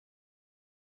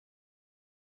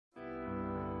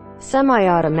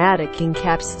Semi-automatic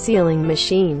king-caps sealing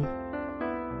machine.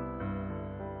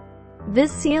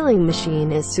 This sealing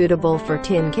machine is suitable for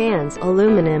tin cans,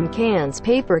 aluminum cans,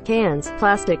 paper cans,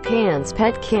 plastic cans,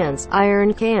 PET cans,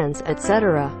 iron cans,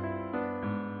 etc.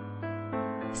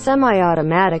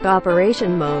 Semi-automatic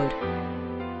operation mode.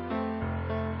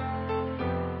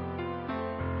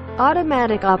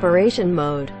 Automatic operation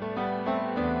mode.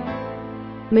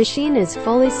 Machine is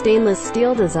fully stainless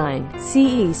steel design,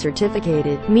 CE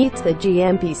certificated, meets the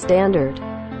GMP standard.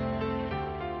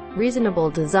 Reasonable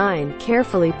design,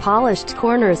 carefully polished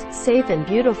corners, safe and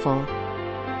beautiful.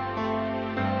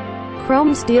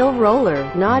 Chrome steel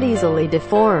roller, not easily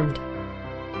deformed.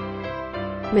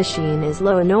 Machine is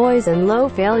low noise and low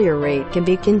failure rate, can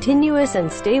be continuous and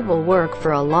stable work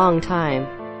for a long time.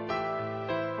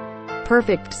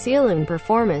 Perfect sealing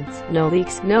performance, no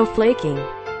leaks, no flaking.